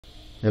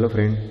Hello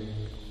friend,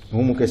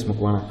 હું મુકેશ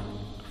મકવાણા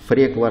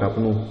ફરી એકવાર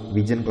આપનું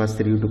વિઝન ક્લાસ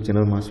 3 યુટ્યુબ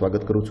ચેનલમાં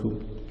સ્વાગત કરું છું.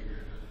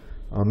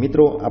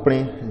 મિત્રો,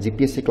 આપણે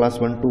જીપીએસસી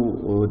ક્લાસ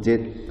 1-2 જે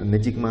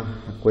નજીકમાં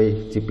કોઈ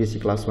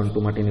જીપીએસસી ક્લાસ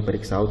 1-2 માટેની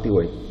પરીક્ષા આવતી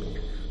હોય,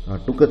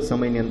 ટૂંક જ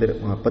સમયની અંદર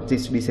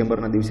 25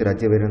 ડિસેમ્બરના દિવસે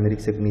રાજ્ય વેરા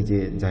નિરીક્ષકની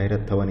જે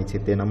જાહેરાત થવાની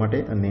છે તેના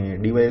માટે અને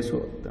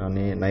ડીવાયએસઓ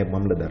અને નાયબ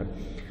મામલતદાર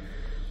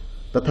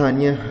તથા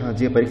અન્ય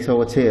જે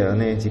પરીક્ષાઓ છે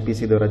અને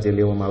જીપીએસસી દ્વારા જે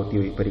લેવામાં આવતી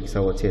હોય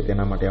પરીક્ષાઓ છે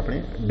તેના માટે આપણે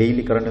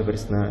ડેઇલી કરંટ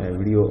અફેર્સના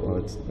વિડીયો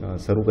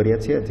શરૂ કર્યા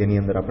છે, જેની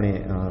અંદર આપણે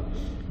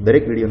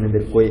દરેક વિડીયોની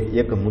અંદર કોઈ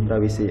એક મુદ્દા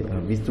વિશે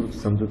વિસ્તૃત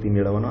સમજૂતી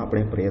મેળવવાનો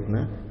આપણે પ્રયત્ન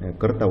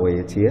કરતા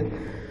હોઈએ છીએ.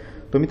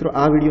 તો મિત્રો,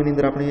 આ વિડીયોની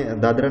અંદર આપણે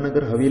દાદરા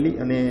નગર હવેલી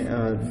અને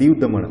દીવ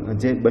દમણ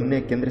જે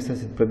બંને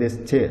કેન્દ્રશાસિત પ્રદેશ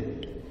છે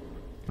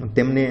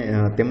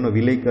તેમનો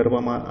વિલય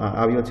કરવામાં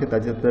આવ્યો છે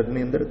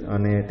તાજેતરની અંદર,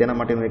 અને તેના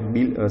માટેનું એક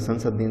બિલ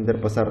સંસદની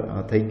અંદર પસાર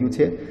થઈ ગયું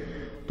છે.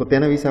 તો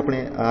તેના વિશે આપણે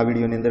આ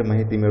વિડીયોની અંદર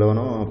માહિતી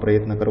મેળવવાનો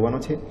પ્રયત્ન કરવાનો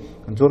છે.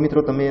 જો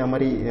મિત્રો તમે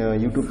અમારી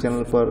યુટ્યુબ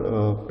ચેનલ પર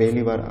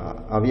પહેલીવાર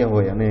આવ્યા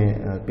હોય અને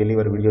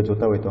પહેલીવાર વિડીયો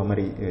જોતા હોય તો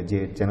અમારી જે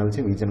ચેનલ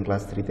છે વિઝન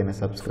ક્લાસ 3 તેને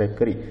સબસ્ક્રાઈબ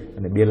કરી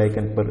અને બેલ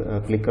આઇકન પર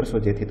ક્લિક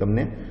કરશો, જેથી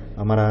તમને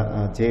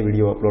અમારા જે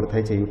વિડીયો અપલોડ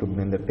થાય છે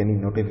યુટ્યુબની અંદર તેની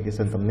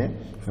નોટિફિકેશન તમને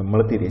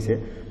મળતી રહેશે.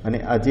 અને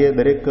આ જે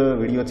દરેક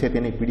વિડીયો છે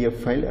તેની પીડીએફ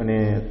ફાઇલ અને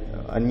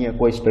અન્ય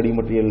કોઈ સ્ટડી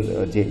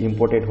મટીરિયલ જે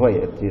ઇમ્પોર્ટેન્ટ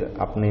હોય, જે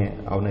આપને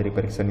આવનારી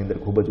પરીક્ષાની અંદર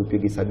ખૂબ જ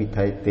ઉપયોગી સાબિત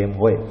થાય તેમ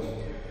હોય,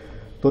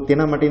 તો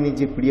તેના માટેની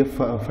જે પીડીએફ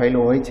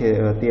ફાઇલો હોય છે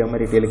તે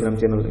અમારી ટેલિગ્રામ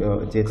ચેનલ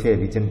જે છે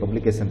વિઝન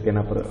પબ્લિકેશન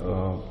તેના પર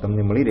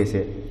તમને મળી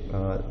રહેશે,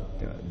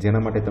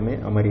 જેના માટે તમે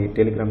અમારી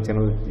ટેલિગ્રામ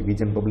ચેનલ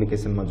વિઝન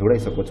પબ્લિકેશનમાં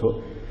જોડાઈ શકો છો.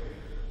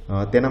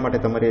 તેના માટે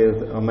તમારે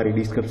અમારી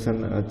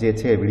ડિસ્ક્રિપ્શન જે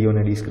છે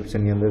વિડીયોના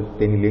ડિસ્ક્રિપ્શનની અંદર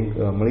તેની લિંક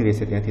મળી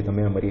રહેશે, ત્યાંથી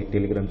તમે અમારી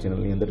ટેલિગ્રામ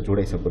ચેનલની અંદર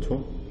જોડાઈ શકો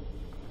છો.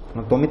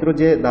 તો મિત્રો,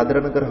 જે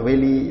દાદરા નગર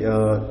હવેલી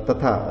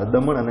તથા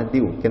દમણ અને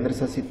દીવ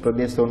કેન્દ્રશાસિત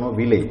પ્રદેશોનો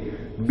વિલય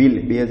બિલ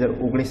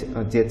 2019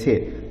 જે છે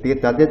તે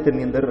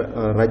તાજેતરની અંદર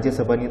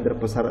રાજ્યસભાની અંદર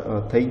પસાર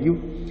થઈ ગયું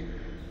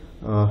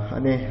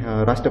અને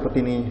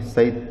રાષ્ટ્રપતિની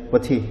સહી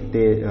પછી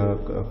તે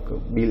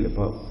બિલ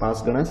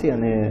પાસ ગણાશે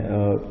અને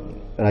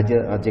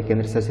જે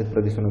કેન્દ્રશાસિત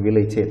પ્રદેશોનો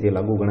વિલય છે તે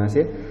લાગુ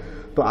ગણાશે.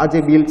 તો આ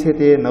જે બિલ છે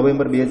તે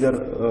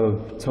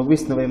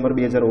 26 નવેમ્બર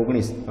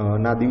 2019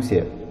 ના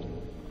દિવસે,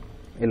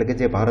 એટલે કે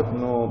જે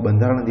ભારતનો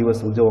બંધારણ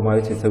દિવસ ઉજવવામાં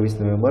આવે છે 26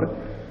 નવેમ્બર,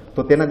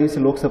 તો તેના દિવસે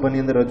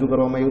લોકસભાની અંદર રજૂ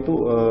કરવામાં આવ્યું હતું.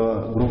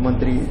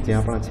 ગૃહમંત્રી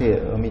જ્યાં પણ છે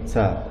અમિત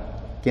શાહ,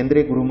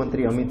 કેન્દ્રીય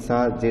ગૃહમંત્રી અમિત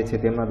શાહ જે છે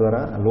તેમના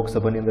દ્વારા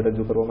લોકસભાની અંદર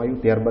રજૂ કરવામાં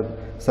આવ્યું. ત્યારબાદ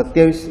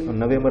 27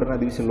 નવેમ્બરના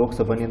દિવસે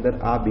લોકસભાની અંદર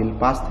આ બિલ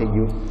પાસ થઈ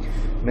ગયું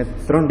અને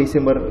 3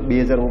 ડિસેમ્બર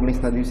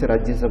 2019ના દિવસે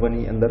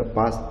રાજ્યસભાની અંદર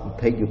પાસ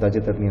થઈ ગયું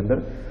તાજેતરની અંદર.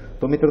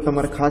 તો મિત્રો,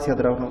 તમારે ખાસ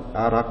યાદ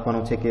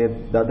રાખવાનું છે કે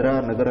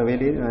દાદરા નગર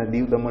હવેલી અને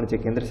દીવ દમણ જે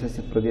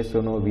કેન્દ્રશાસિત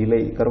પ્રદેશોનો વિલય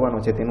કરવાનો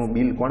છે તેનું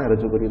બિલ કોણે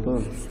રજૂ કર્યું હતું?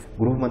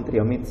 ગૃહમંત્રી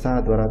અમિત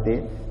શાહ દ્વારા તે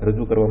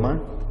રજૂ કરવામાં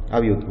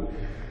આવ્યું હતું.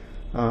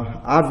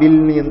 આ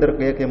બિલની અંદર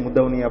કયા કયા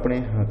મુદ્દાઓની આપણે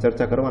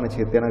ચર્ચા કરવાની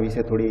છે તેના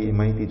વિશે થોડી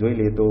માહિતી જોઈ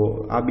લઈએ. તો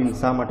આ બિલ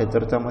શા માટે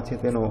ચર્ચામાં છે,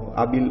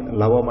 આ બિલ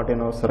લાવવા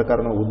માટેનો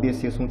સરકારનો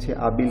ઉદ્દેશ્ય શું છે,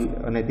 આ બિલ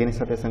અને તેની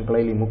સાથે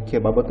સંકળાયેલી મુખ્ય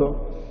બાબતો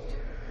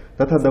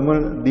તથા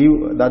દમણ દીવ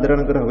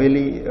દાદરા નગર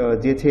હવેલી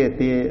જે છે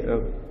તે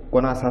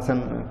કોના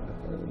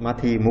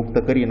શાસનમાંથી મુક્ત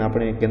કરીને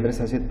આપણે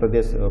કેન્દ્રશાસિત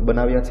પ્રદેશ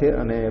બનાવ્યા છે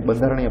અને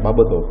બંધારણીય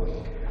બાબતો,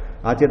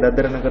 આજે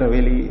દાદરા નગર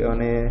હવેલી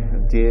અને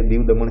જે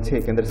દીવ દમણ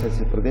છે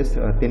કેન્દ્રશાસિત પ્રદેશ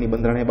તેની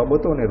બંધારણીય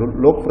બાબતો અને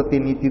લોક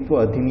પ્રતિનિધિત્વ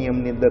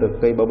અધિનિયમની અંદર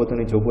કઈ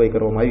બાબતોની જોગવાઈ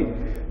કરવામાં આવી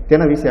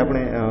તેના વિશે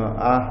આપણે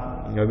આ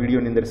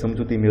વિડીયોની અંદર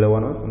સમજૂતી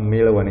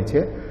મેળવવાની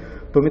છે.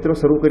 તો મિત્રો,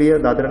 શરૂ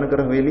કરીએ દાદરા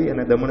નગર હવેલી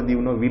અને દમણ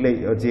દીવનો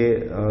વિલય જે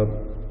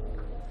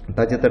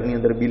તાજેતરની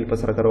અંદર બિલ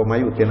પસાર કરવામાં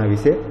આવ્યું તેના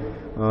વિશે.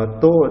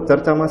 તો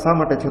ચર્ચામાં શા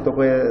માટે છે? તો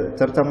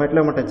ચર્ચામાં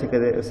એટલા માટે છે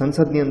કે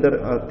સંસદની અંદર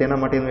તેના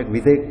માટેનું એક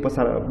વિધેયક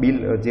બિલ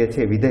જે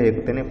છે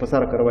વિધેયક તેને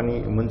પસાર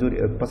કરવામાં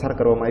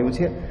આવ્યું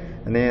છે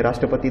અને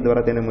રાષ્ટ્રપતિ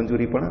દ્વારા તેને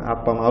મંજૂરી પણ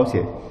આપવામાં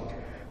આવશે,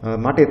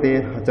 માટે તે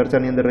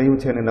ચર્ચાની અંદર રહ્યું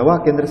છે. અને નવા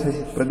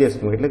કેન્દ્રશાસિત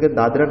પ્રદેશનું, એટલે કે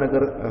દાદરા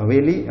નગર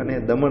હવેલી અને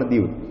દમણ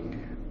દીવ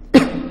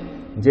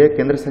જે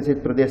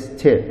કેન્દ્રશાસિત પ્રદેશ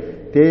છે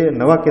તે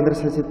નવા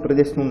કેન્દ્રશાસિત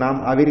પ્રદેશનું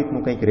નામ આવી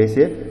રીતનું કંઈક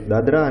રહેશે: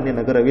 દાદરા અને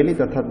નગર હવેલી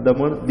તથા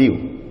દમણ દીવ.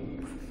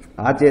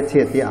 આ જે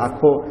છે તે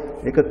આખો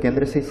એક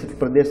કેન્દ્રશાસિત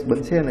પ્રદેશ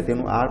બનશે અને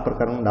તેનું આ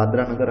પ્રકારનું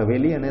દાદરા નગર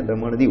હવેલી અને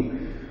દમણ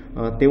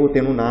દીવ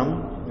તેનું નામ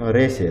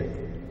રહેશે.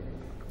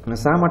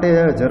 શા માટે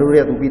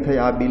જરૂરિયાત ઊભી થઈ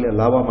આ બિલ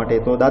લાવવા માટે?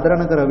 તો દાદરા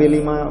નગર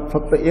હવેલીમાં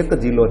ફક્ત એક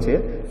જિલ્લો છે,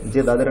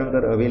 જે દાદરા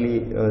નગર હવેલી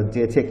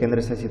જે છે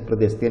કેન્દ્રશાસિત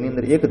પ્રદેશ તેની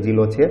અંદર એક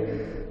જિલ્લો છે,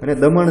 અને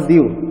દમણ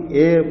દીવ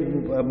એ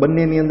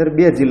બંનેની અંદર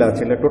 2 જિલ્લા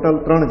છે, એટલે ટોટલ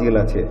 3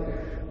 જિલ્લા છે.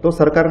 તો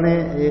સરકારને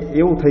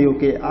એવું થયું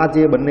કે આ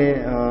જે બંને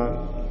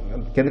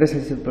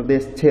કેન્દ્રશાસિત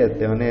પ્રદેશ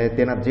છે અને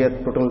તેના જે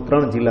ટોટલ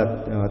 3 જિલ્લા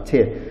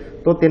છે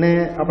તો તેને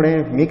આપણે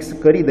મિક્સ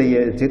કરી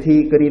દઈએ,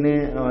 જેથી કરીને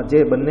જે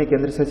બંને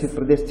કેન્દ્રશાસિત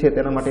પ્રદેશ છે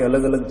તેના માટે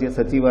અલગ અલગ જે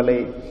સચિવાલય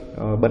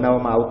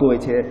બનાવવામાં આવતું હોય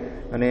છે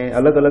અને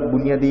અલગ અલગ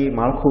બુનિયાદી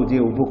માળખું જે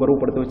ઊભું કરવું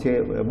પડતું હોય છે,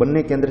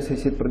 બંને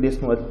કેન્દ્રશાસિત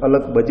પ્રદેશનું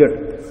અલગ બજેટ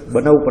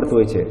બનાવવું પડતું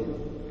હોય છે.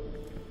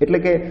 એટલે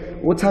કે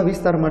ઓછા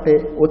વિસ્તાર માટે,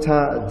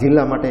 ઓછા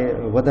જિલ્લા માટે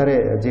વધારે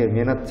જે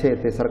મહેનત છે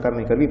તે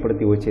સરકારને કરવી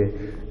પડતી હોય છે.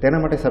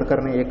 તેના માટે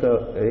સરકારને એક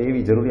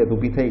એવી જરૂરિયાત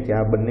ઊભી થઈ કે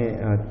આ બંને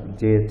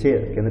જે છે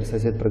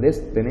કેન્દ્રશાસિત પ્રદેશ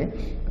તેને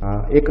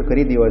એક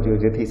કરી દેવા જોઈએ,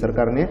 જેથી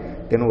સરકારને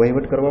તેનો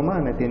વહીવટ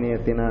કરવામાં અને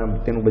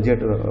તેનું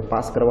બજેટ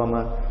પાસ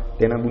કરવામાં,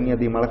 તેના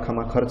બુનિયાદી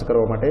માળખામાં ખર્ચ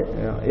કરવા માટે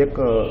એક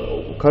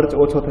ખર્ચ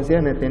ઓછો થશે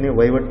અને તેને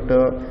વહીવટ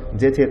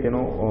જે છે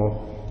તેનો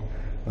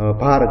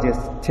ભાર જે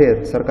છે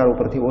સરકાર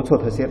ઉપરથી ઓછો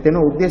થશે. તેનો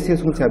ઉદ્દેશ્ય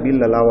શું છે આ બિલ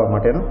લાવવા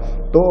માટેનો?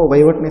 તો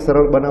વહીવટને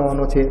સરળ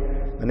બનાવવાનો છે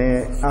અને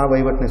આ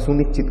વહીવટને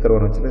સુનિશ્ચિત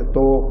કરવાનો છે.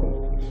 તો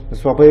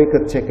સ્વાભાવિક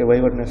જ છે કે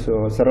વહીવટને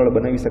સરળ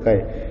બનાવી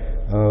શકાય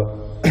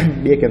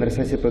બે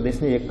કેન્દ્રશાસિત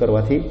પ્રદેશને એક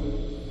કરવાથી.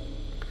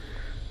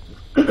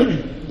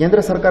 કેન્દ્ર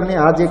સરકારને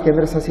આ જે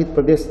કેન્દ્રશાસિત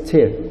પ્રદેશ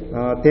છે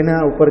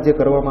તેના ઉપર જે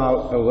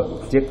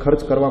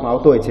ખર્ચ કરવામાં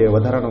આવતો હોય છે,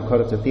 વધારાનો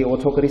ખર્ચ, તે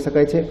ઓછો કરી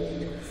શકાય છે.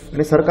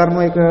 અને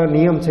સરકારનો એક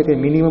નિયમ છે કે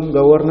મિનિમમ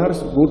ગવર્નર્સ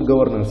ગુડ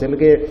ગવર્નન્સ, એટલે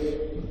કે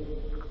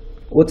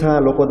ઓછા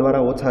લોકો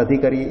દ્વારા, ઓછા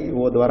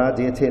અધિકારીઓ દ્વારા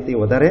જે છે તે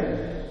વધારે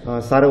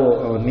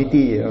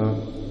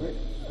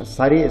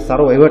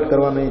સારો વહીવટ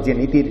કરવાની જે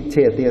નીતિ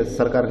છે તે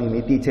સરકારની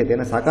નીતિ છે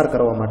તેને સાકાર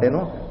કરવા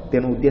માટેનો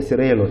તેનો ઉદ્દેશ્ય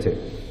રહેલો છે.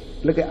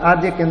 એટલે કે આ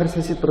જે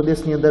કેન્દ્રશાસિત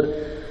પ્રદેશની અંદર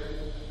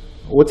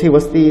ઓછી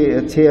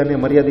વસ્તી છે અને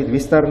મર્યાદિત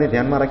વિસ્તારને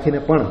ધ્યાનમાં રાખીને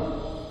પણ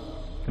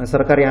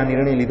સરકારે આ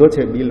નિર્ણય લીધો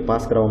છે બિલ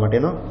પાસ કરવા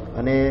માટેનો.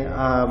 અને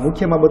આ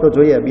મુખ્ય બાબતો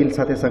જોઈએ બિલ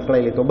સાથે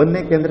સંકળાયેલી, તો બંને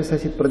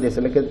કેન્દ્રશાસિત પ્રદેશ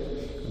એટલે કે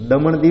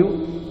દમણ દીવ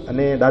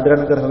અને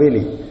દાદરા નગર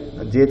હવેલી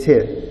જે છે,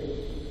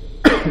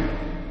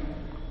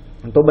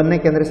 તો બંને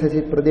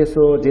કેન્દ્રશાસિત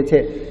પ્રદેશો જે છે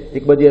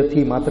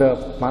એકબીજાથી માત્ર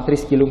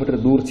 35 કિલોમીટર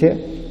દૂર છે.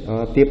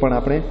 તે પણ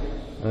આપણે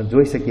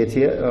જોઈ શકીએ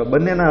છીએ.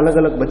 બંનેના અલગ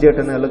અલગ બજેટ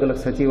અને અલગ અલગ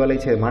સચિવાલય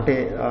છે, માટે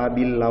આ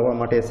બિલ લાવવા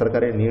માટે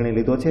સરકારે નિર્ણય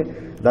લીધો છે.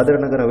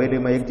 દાદરા નગર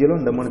હવેલીમાં 1 જિલ્લો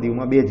અને દમણ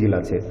દીવમાં 2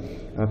 જિલ્લા છે.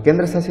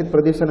 કેન્દ્રશાસિત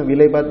પ્રદેશોના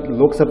વિલય બાદ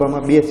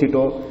લોકસભામાં 2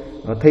 સીટો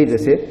થઈ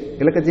જશે.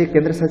 એટલે કે જે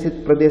કેન્દ્રશાસિત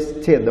પ્રદેશ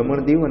છે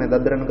દમણ દીવ અને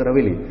દાદરા નગર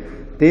હવેલી,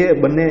 તે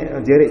બંને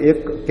જ્યારે એક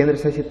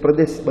કેન્દ્રશાસિત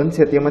પ્રદેશ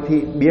બનશે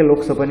તેમાંથી 2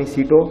 લોકસભાની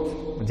સીટો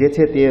જે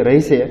છે તે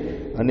રહેશે.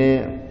 અને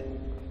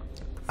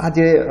આ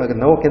જે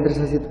નવો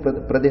કેન્દ્રશાસિત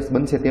પ્રદેશ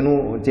બનશે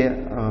તેનું જે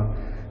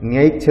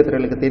ન્યાયિક ક્ષેત્ર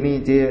એટલે કે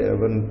તેની જે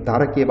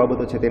ધારાકીય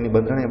બાબતો છે, તેની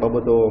બંધારણીય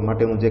બાબતો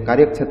માટેનું જે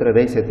કાર્યક્ષેત્ર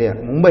રહેશે તે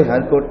મુંબઈ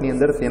હાઈકોર્ટની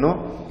અંદર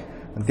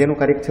તેનું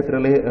કાર્યક્ષેત્ર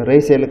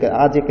રહેશે. એટલે કે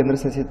આ જે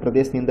કેન્દ્રશાસિત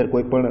પ્રદેશની અંદર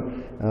કોઈ પણ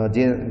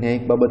જે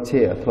ન્યાયિક બાબત છે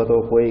અથવા તો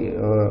કોઈ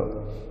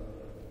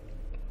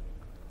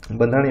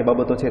બંધારણીય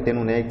બાબતો છે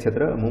તેનું ન્યાયિક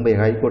ક્ષેત્ર મુંબઈ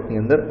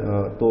હાઈકોર્ટની અંદર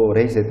તો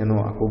રહેશે, તેનું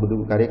આખું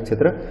બધું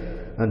કાર્યક્ષેત્ર.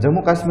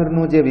 જમ્મુ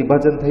કાશ્મીરનું જે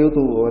વિભાજન થયું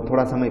હતું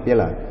થોડા સમય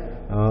પહેલાં,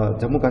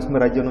 જમ્મુ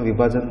કાશ્મીર રાજ્યનું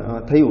વિભાજન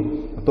થયું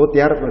તો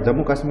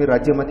જમ્મુ કાશ્મીર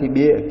રાજ્યમાંથી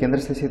 2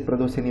 કેન્દ્રશાસિત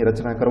પ્રદેશોની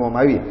રચના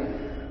કરવામાં આવી.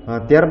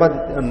 ત્યારબાદ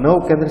 9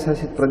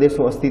 કેન્દ્રશાસિત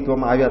પ્રદેશો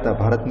અસ્તિત્વમાં આવ્યા હતા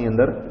ભારતની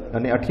અંદર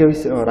અને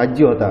 28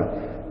 રાજ્યો હતા.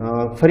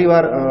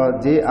 ફરીવાર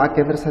જે આ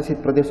કેન્દ્રશાસિત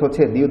પ્રદેશો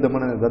છે દીવ,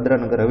 દમણ અને દાદરા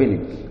નગર હવેલી,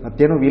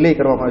 તેનો વિલય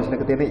કરવામાં આવશે, એટલે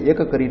કે તેને એક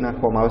કરી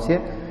નાખવામાં આવશે.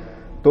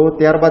 તો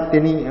ત્યારબાદ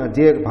તેની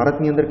જે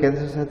ભારતની અંદર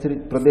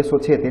કેન્દ્રશાસિત પ્રદેશો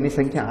છે તેની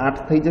સંખ્યા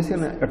 8 થઈ જશે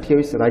અને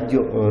 28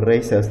 રાજ્યો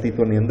રહેશે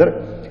અસ્તિત્વની અંદર.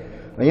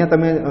 અહીંયા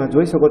તમે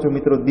જોઈ શકો છો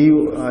મિત્રો, દીવ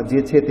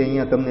જે છે તે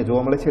અહીંયા તમને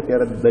જોવા મળે છે.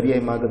 ત્યારે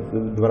દરિયાઈ માર્ગ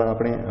દ્વારા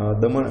આપણે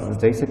દમણ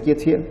જઈ શકીએ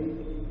છીએ.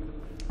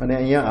 અને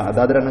અહીંયા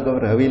દાદરા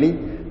નગર હવેલી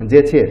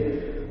જે છે,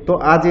 તો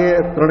આ જે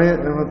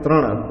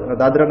ત્રણ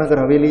દાદરા નગર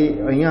હવેલી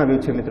અહીંયા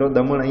આવ્યું છે મિત્રો,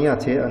 દમણ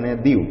અહીંયા છે અને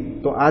દીવ.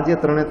 તો આ જે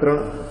 3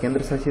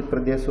 કેન્દ્રશાસિત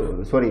પ્રદેશો,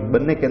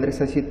 બંને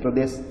કેન્દ્રશાસિત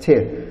પ્રદેશ છે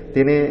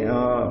તેને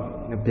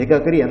ભેગા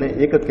કરી અને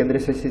એક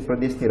કેન્દ્રશાસિત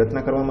પ્રદેશની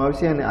રચના કરવામાં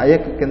આવશે. અને આ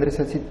એક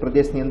કેન્દ્રશાસિત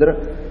પ્રદેશની અંદર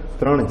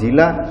 3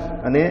 જિલ્લા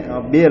અને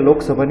 2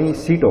 લોકસભાની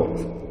સીટો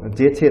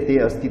જે છે તે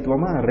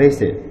અસ્તિત્વમાં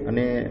રહેશે.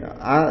 અને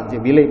આ જે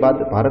વિલય બાદ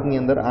ભારતની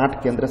અંદર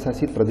 8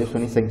 કેન્દ્રશાસિત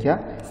પ્રદેશોની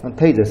સંખ્યા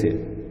થઈ જશે.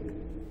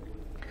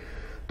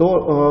 તો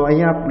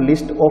અહીંયા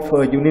લિસ્ટ ઓફ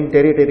યુનિયન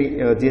ટેરિટરી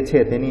જે છે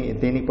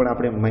તેની પણ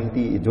આપણે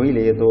માહિતી જોઈ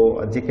લઈએ. તો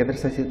જે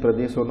કેન્દ્રશાસિત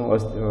પ્રદેશોનો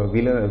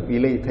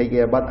વિલય થઈ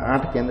ગયા બાદ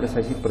 8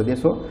 કેન્દ્રશાસિત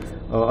પ્રદેશો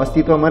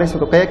અસ્તિત્વમાં રહેશે.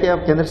 તો કયા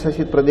કયા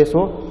કેન્દ્રશાસિત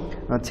પ્રદેશો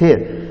છે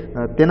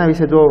તેના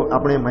વિશે જો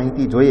આપણે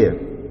માહિતી જોઈએ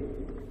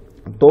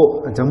તો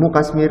જમ્મુ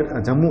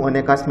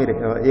અને કાશ્મીર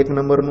 1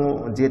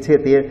 નંબરનું જે છે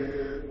તે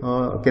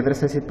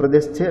કેન્દ્રશાસિત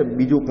પ્રદેશ છે.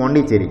 બીજું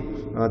પોંડિચેરી,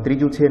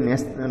 ત્રીજું છે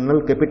national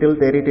capital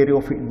territory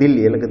of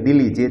Delhi, એટલે કે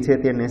દિલ્હી જે છે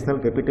તે નેશનલ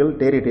કેપિટલ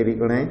ટેરિટરી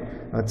ગણાય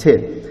છે.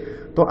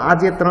 તો આ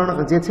જે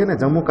 3 જે છે ને,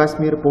 જમ્મુ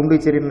કાશ્મીર,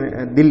 પોંડિચેરી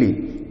અને દિલ્હી,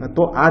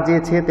 તો આ જે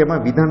છે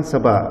તેમાં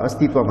વિધાનસભા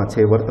અસ્તિત્વમાં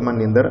છે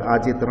વર્તમાનની અંદર. આ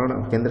જે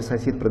 3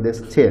 કેન્દ્રશાસિત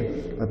પ્રદેશ છે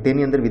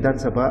તેની અંદર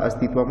વિધાનસભા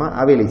અસ્તિત્વમાં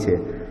આવેલી છે.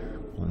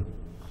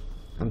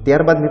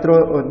 ત્યારબાદ મિત્રો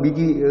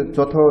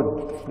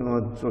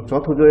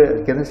ચોથું જે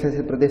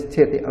કેન્દ્રશાસિત પ્રદેશ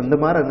છે તે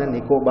અંદમાન અને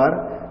નિકોબાર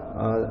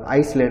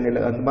આઇસલેન્ડ,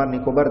 એટલે અંદમાન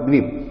નિકોબાર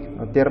દ્વીપ.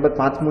 ત્યારબાદ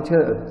 5મું છે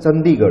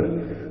ચંદીગઢ.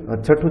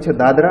 6ઠું છે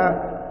દાદરા,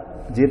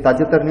 જે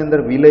તાજેતરની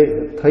અંદર વિલય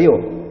થયો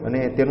અને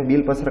તેનું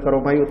બિલ પસાર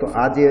કરવામાં આવ્યું. તો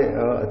આ જે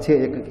છે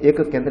એક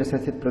કેન્દ્ર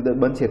શાસિત પ્રદેશ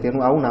બનશે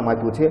તેનું આવું નામ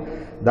આપ્યું છે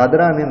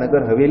દાદરા અને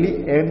નગર હવેલી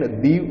એન્ડ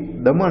દીવ,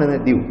 દમણ અને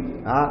દીવ.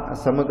 આ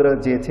સમગ્ર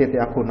જે છે તે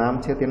આખું નામ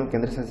છે તેનું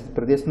કેન્દ્ર શાસિત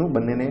પ્રદેશનું.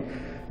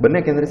 બંને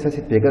કેન્દ્ર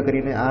શાસિત ભેગા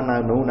કરીને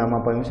આ નવું નામ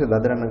આપવામાં છે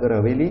દાદરા નગર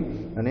હવેલી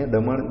અને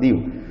દમણ દીવ.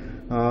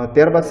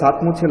 ત્યારબાદ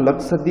 7મું છે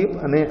લક્ષદ્વીપ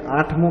અને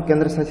 8મું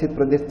કેન્દ્ર શાસિત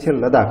પ્રદેશ છે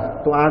લદ્દાખ.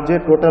 તો આ જે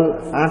ટોટલ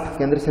 8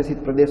 કેન્દ્ર શાસિત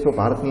પ્રદેશો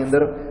ભારતની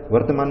અંદર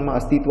વર્તમાનમાં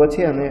અસ્તિત્વ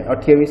છે અને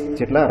 28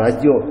 જેટલા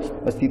રાજ્યો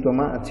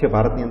અસ્તિત્વમાં છે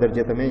ભારતની અંદર,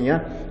 જે તમે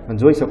અહીંયા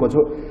જોઈ શકો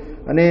છો.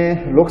 અને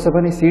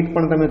લોકસભાની સીટ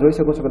પણ તમે જોઈ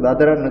શકો છો કે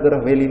દાદરા નગર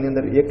હવેલીની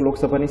અંદર 1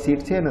 લોકસભાની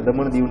સીટ છે અને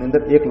દમણ દીવની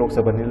અંદર 1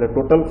 લોકસભાની, એટલે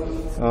ટોટલ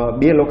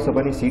 2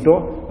 લોકસભાની સીટો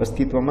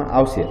અસ્તિત્વમાં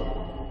આવશે.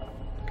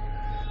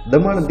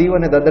 દમણ દીવ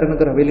અને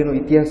દાદરાનગર હવેલીનો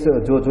ઇતિહાસ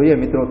જો જોઈએ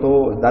મિત્રો, તો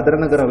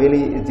દાદરાનગર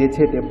હવેલી જે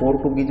છે તે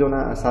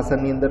પોર્ટુગીઝોના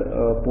શાસનની અંદર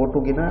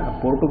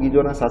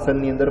પોર્ટુગીઝોના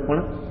શાસનની અંદર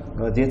પણ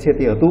જે છે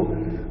તે હતું.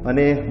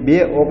 અને 2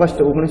 ઓગસ્ટ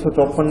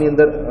 1954ની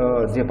અંદર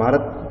જે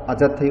ભારત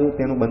આઝાદ થયું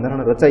તેનું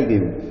બંધારણ રચાઈ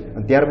ગયું.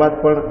 ત્યારબાદ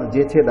પણ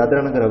જે છે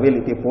દાદરાનગર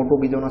હવેલી તે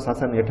પોર્ટુગીઝોના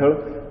શાસન હેઠળ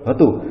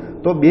હતું.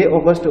 તો 2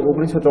 ઓગસ્ટ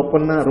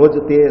 1954ના રોજ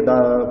તે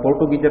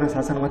પોર્ટુગીઝોના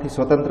શાસનમાંથી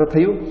સ્વતંત્ર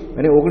થયું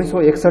અને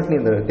 1961ની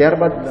અંદર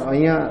ત્યારબાદ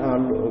અહીંયા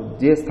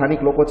જે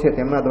સ્થાનિક લોકો છે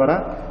તેમના દ્વારા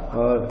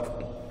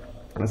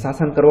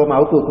શાસન કરવામાં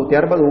આવતું હતું.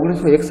 ત્યારબાદ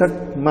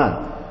 1961માં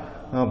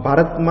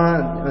ભારતમાં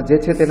જે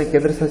છે તેને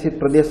કેન્દ્ર શાસિત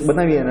પ્રદેશ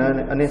બનાવી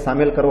અને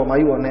સામેલ કરવામાં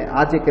આવ્યું. અને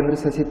આ જે કેન્દ્ર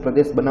શાસિત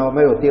પ્રદેશ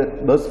બનાવવામાં આવ્યો તે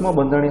 10મો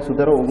બંધારણીય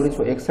સુધારો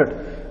 1961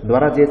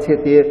 દ્વારા જે છે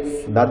તે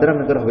દાદરા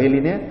નગર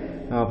હવેલીને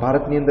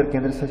ભારતની અંદર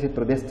કેન્દ્ર શાસિત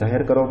પ્રદેશ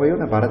જાહેર કરવામાં આવ્યો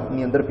અને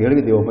ભારતની અંદર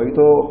ભેળવી દેવામાં આવ્યું.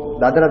 તો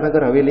દાદરા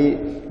નગર હવેલી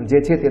જે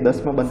છે તે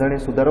 10મા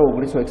બંધારણીય સુધારો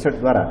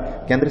 1961 દ્વારા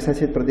કેન્દ્ર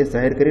શાસિત પ્રદેશ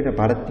જાહેર કરીને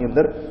ભારતની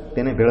અંદર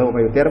તેને ભેળવવામાં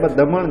આવ્યું. ત્યારબાદ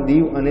દમણ,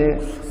 દીવ અને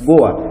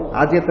ગોવા,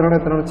 આ જે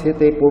 3 છે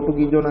તે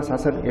પોર્ટુગીઝોના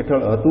શાસન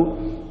હેઠળ હતું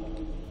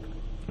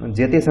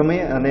જે તે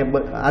સમયે. અને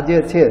આ જે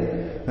છે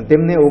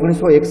તેમને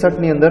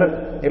 1961ની અંદર,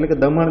 એટલે કે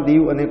દમણ,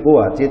 દીવ અને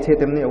ગોવા જે છે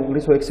તેમને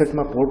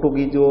 1961માં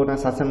પોર્ટુગીઝોના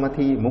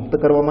શાસનમાંથી મુક્ત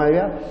કરવામાં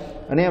આવ્યા.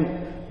 અને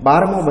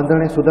 12મો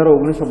બંધારણીય સુધારો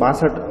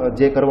 1962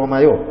 જે કરવામાં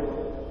આવ્યો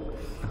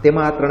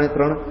તેમાં આ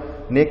 3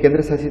 ને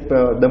કેન્દ્ર શાસિત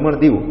દમણ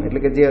દીવ, એટલે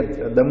કે જે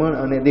દમણ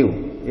અને દીવ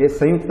એ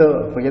સંયુક્ત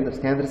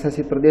કેન્દ્ર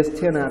શાસિત પ્રદેશ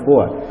છે અને આ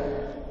ગોવા.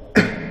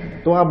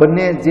 તો આ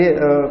બંને જે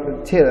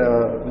છે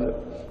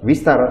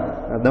વિસ્તાર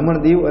દમણ,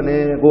 દીવ અને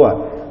ગોવા,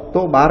 તો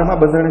 12મા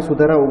બંધારણીય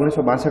સુધારા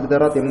 1962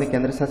 દ્વારા તેમને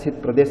કેન્દ્ર શાસિત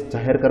પ્રદેશ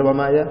જાહેર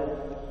કરવામાં આવ્યા.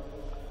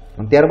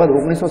 ત્યારબાદ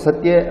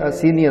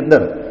 1987ની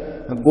અંદર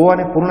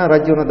ગોવાને પૂર્ણ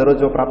રાજ્યનો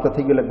દરજ્જો પ્રાપ્ત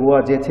થઈ ગયો. એટલે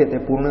ગોવા જે છે તે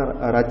પૂર્ણ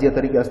રાજ્ય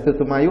તરીકે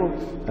અસ્તિત્વમાં આવ્યું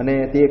અને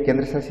તે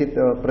કેન્દ્ર શાસિત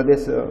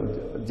પ્રદેશ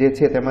જે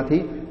છે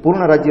તેમાંથી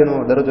પૂર્ણ રાજ્યનો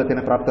દરજ્જો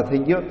તેને પ્રાપ્ત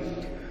થઈ ગયો.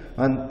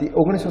 અને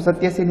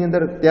 1987ની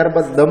અંદર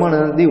ત્યારબાદ દમણ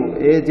અને દીવ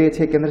એ જે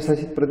છે કેન્દ્ર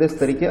શાસિત પ્રદેશ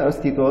તરીકે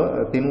અસ્તિત્વ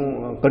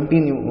તેનું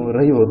કન્ટિન્યુ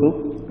રહ્યું હતું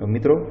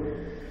મિત્રો.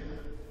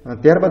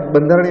 ત્યારબાદ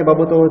બંધારણીય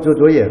બાબતો જો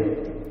જોઈએ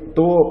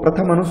તો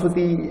પ્રથમ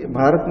અનુસૂચિ,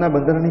 ભારતના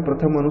બંધારણની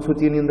પ્રથમ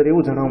અનુસૂચિની અંદર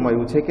એવું જણાવવામાં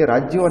આવ્યું છે કે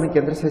રાજ્યો અને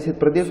કેન્દ્રશાસિત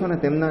પ્રદેશો અને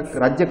તેમના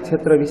રાજ્ય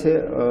ક્ષેત્ર વિશે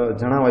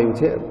જણાવાયું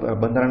છે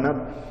બંધારણના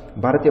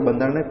ભારતીય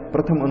બંધારણની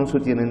પ્રથમ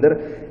અનુસૂચિની અંદર.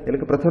 એટલે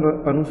કે પ્રથમ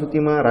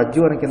અનુસૂચિમાં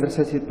રાજ્યો અને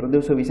કેન્દ્રશાસિત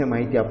પ્રદેશો વિશે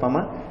માહિતી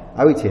આપવામાં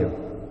આવી છે.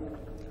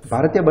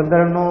 ભારતીય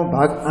બંધારણનો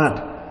ભાગ 8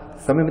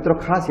 તમે મિત્રો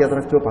ખાસ યાદ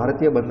રાખજો.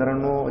 ભારતીય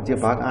બંધારણનો જે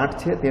ભાગ 8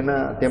 છે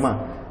તેમાં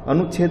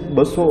અનુચ્છેદ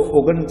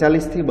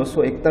 239 થી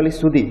 241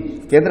 સુધી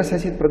કેન્દ્ર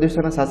શાસિત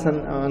પ્રદેશોના શાસન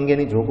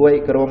અંગેની જોગવાઈ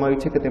કરવામાં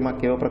આવી છે કે તેમાં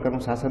કેવા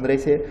પ્રકારનું શાસન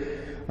રહેશે,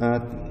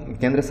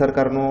 કેન્દ્ર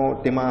સરકારનો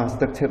તેમાં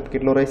હસ્તક્ષેપ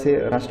કેટલો રહેશે,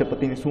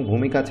 રાષ્ટ્રપતિની શું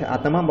ભૂમિકા છે.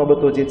 આ તમામ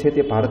બાબતો જે છે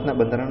તે ભારતના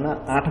બંધારણના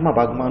 8મા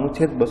ભાગમાં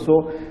અનુચ્છેદ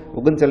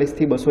 239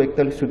 થી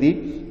 241 સુધી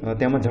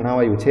તેમાં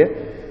જણાવાયું છે.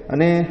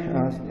 અને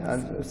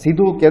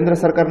સીધું કેન્દ્ર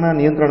સરકારના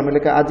નિયંત્રણ, એટલે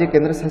કે આ જે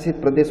કેન્દ્ર શાસિત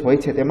પ્રદેશ હોય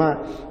છે તેમાં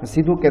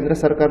સીધું કેન્દ્ર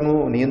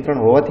સરકારનું નિયંત્રણ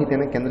હોવાથી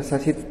તેને કેન્દ્ર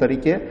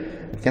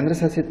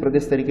શાસિત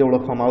પ્રદેશ તરીકે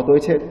ઓળખવામાં આવતો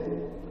હોય છે.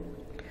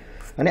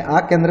 અને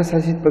આ કેન્દ્ર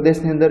શાસિત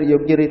પ્રદેશની અંદર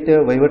યોગ્ય રીતે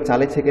વહીવટ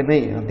ચાલે છે કે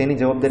નહીં તેની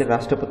જવાબદારી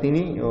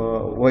રાષ્ટ્રપતિની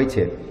હોય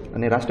છે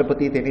અને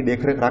રાષ્ટ્રપતિ તેની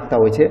દેખરેખ રાખતા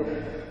હોય છે.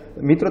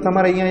 મિત્રો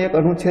તમારે અહીંયા એક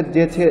અનુચ્છેદ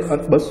જે છે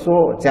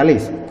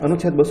 240,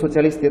 અનુચ્છેદ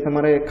 240 તે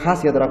તમારે ખાસ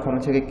યાદ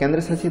રાખવાનું છે કે કેન્દ્ર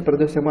શાસિત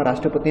પ્રદેશોમાં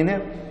રાષ્ટ્રપતિને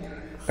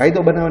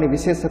કાયદો બનાવવાની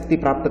વિશેષ શક્તિ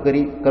પ્રાપ્ત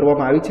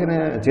કરવામાં આવી છે અને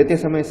જે તે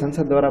સમયે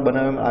સંસદ દ્વારા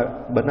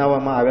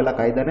બનાવવામાં આવેલા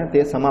કાયદાને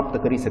તે સમાપ્ત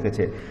કરી શકે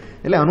છે.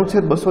 એટલે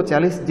અનુચ્છેદ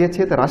 240 જે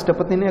છે તે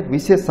રાષ્ટ્રપતિને એક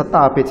વિશેષ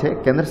સત્તા આપે છે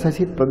કેન્દ્ર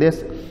શાસિત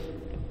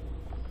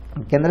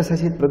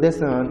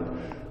પ્રદેશ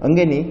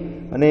અંગેની.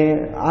 અને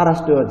આ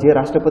જે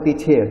રાષ્ટ્રપતિ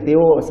છે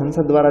તેઓ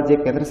સંસદ દ્વારા જે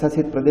કેન્દ્ર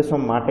શાસિત પ્રદેશો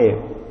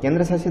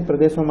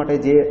માટે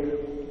જે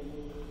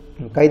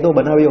કાયદો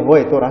બનાવ્યો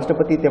હોય તો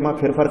રાષ્ટ્રપતિ તેમાં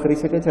ફેરફાર કરી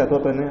શકે છે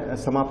અથવા તો એને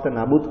સમાપ્ત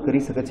નાબૂદ કરી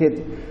શકે છે.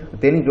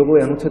 તેની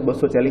જોગવાઈ અનુચ્છેદ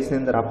 240ની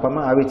અંદર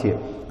આપવામાં આવી છે.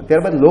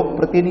 ત્યારબાદ લોક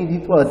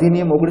પ્રતિનિધિત્વ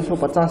અધિનિયમ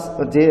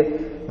 1950 જે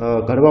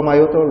ઘડવામાં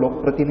આવ્યો હતો, લોક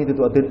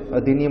પ્રતિનિધિત્વ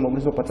અધિનિયમ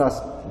 1950,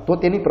 તો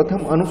તેની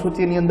પ્રથમ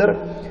અનુસૂચિની અંદર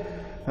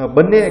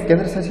બંને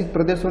કેન્દ્ર શાસિત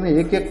પ્રદેશોને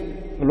એક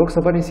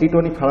લોકસભાની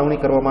સીટોની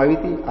ફાળવણી કરવામાં આવી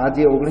હતી. આ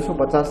જે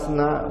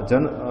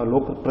 1950ના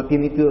લોક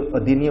પ્રતિનિધિત્વ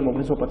અધિનિયમ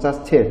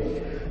 1950 છે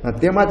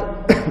તેમાં જ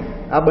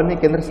આ બંને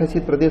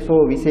કેન્દ્રશાસિત પ્રદેશો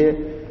વિશે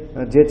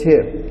જે છે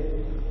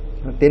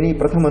તેની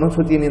પ્રથમ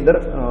અનુસૂચિની અંદર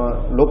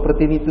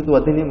લોકપ્રતિનિધિત્વ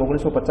અધિનિયમ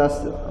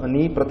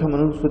 1950ની પ્રથમ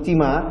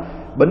અનુસૂચિમાં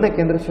બંને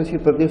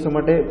કેન્દ્રશાસિત પ્રદેશો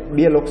માટે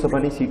 2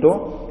 લોકસભાની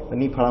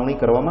સીટોની ફાળવણી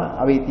કરવામાં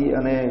આવી હતી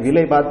અને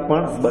વિલય બાદ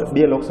પણ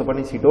 2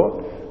 લોકસભાની સીટો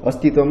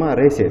અસ્તિત્વમાં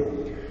રહેશે.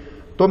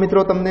 તો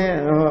મિત્રો તમને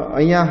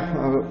અહીંયા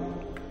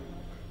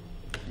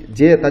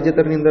જે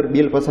તાજેતરની અંદર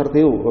બિલ પસાર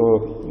થયું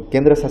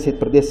કેન્દ્ર શાસિત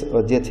પ્રદેશ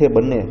જે છે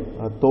બંને,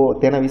 તો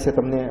તેના વિશે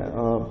તમને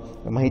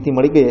માહિતી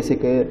મળી ગઈ હશે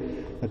કે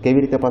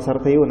કેવી રીતે પસાર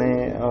થયું અને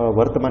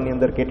વર્તમાનની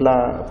અંદર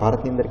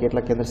ભારતની અંદર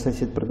કેટલા કેન્દ્ર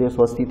શાસિત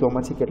પ્રદેશો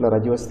અસ્તિત્વમાં છે, કેટલા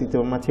રાજ્યો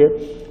અસ્તિત્વમાં છે,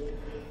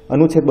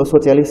 અનુચ્છેદ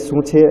 240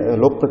 શું છે,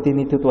 લોક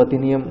પ્રતિનિધિત્વ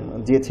અધિનિયમ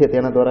જે છે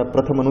તેના દ્વારા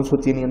પ્રથમ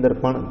અનુસૂચિની અંદર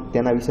પણ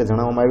તેના વિશે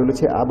જણાવવામાં આવેલું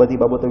છે. આ બધી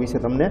બાબતો વિશે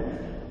તમને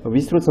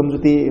વિસ્તૃત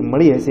સમજૂતી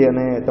મળી હશે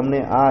અને તમને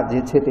આ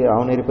જે છે તે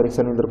આવનારી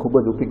પરીક્ષાની અંદર ખૂબ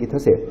જ ઉપયોગી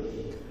થશે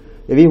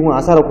એવી હું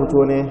આશા રાખું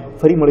છું. અને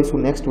ફરી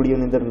મળીશું નેક્સ્ટ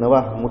વિડીયોની અંદર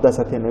નવા મુદ્દા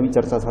સાથે, નવી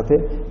ચર્ચા સાથે.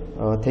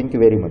 Thank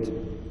you very much.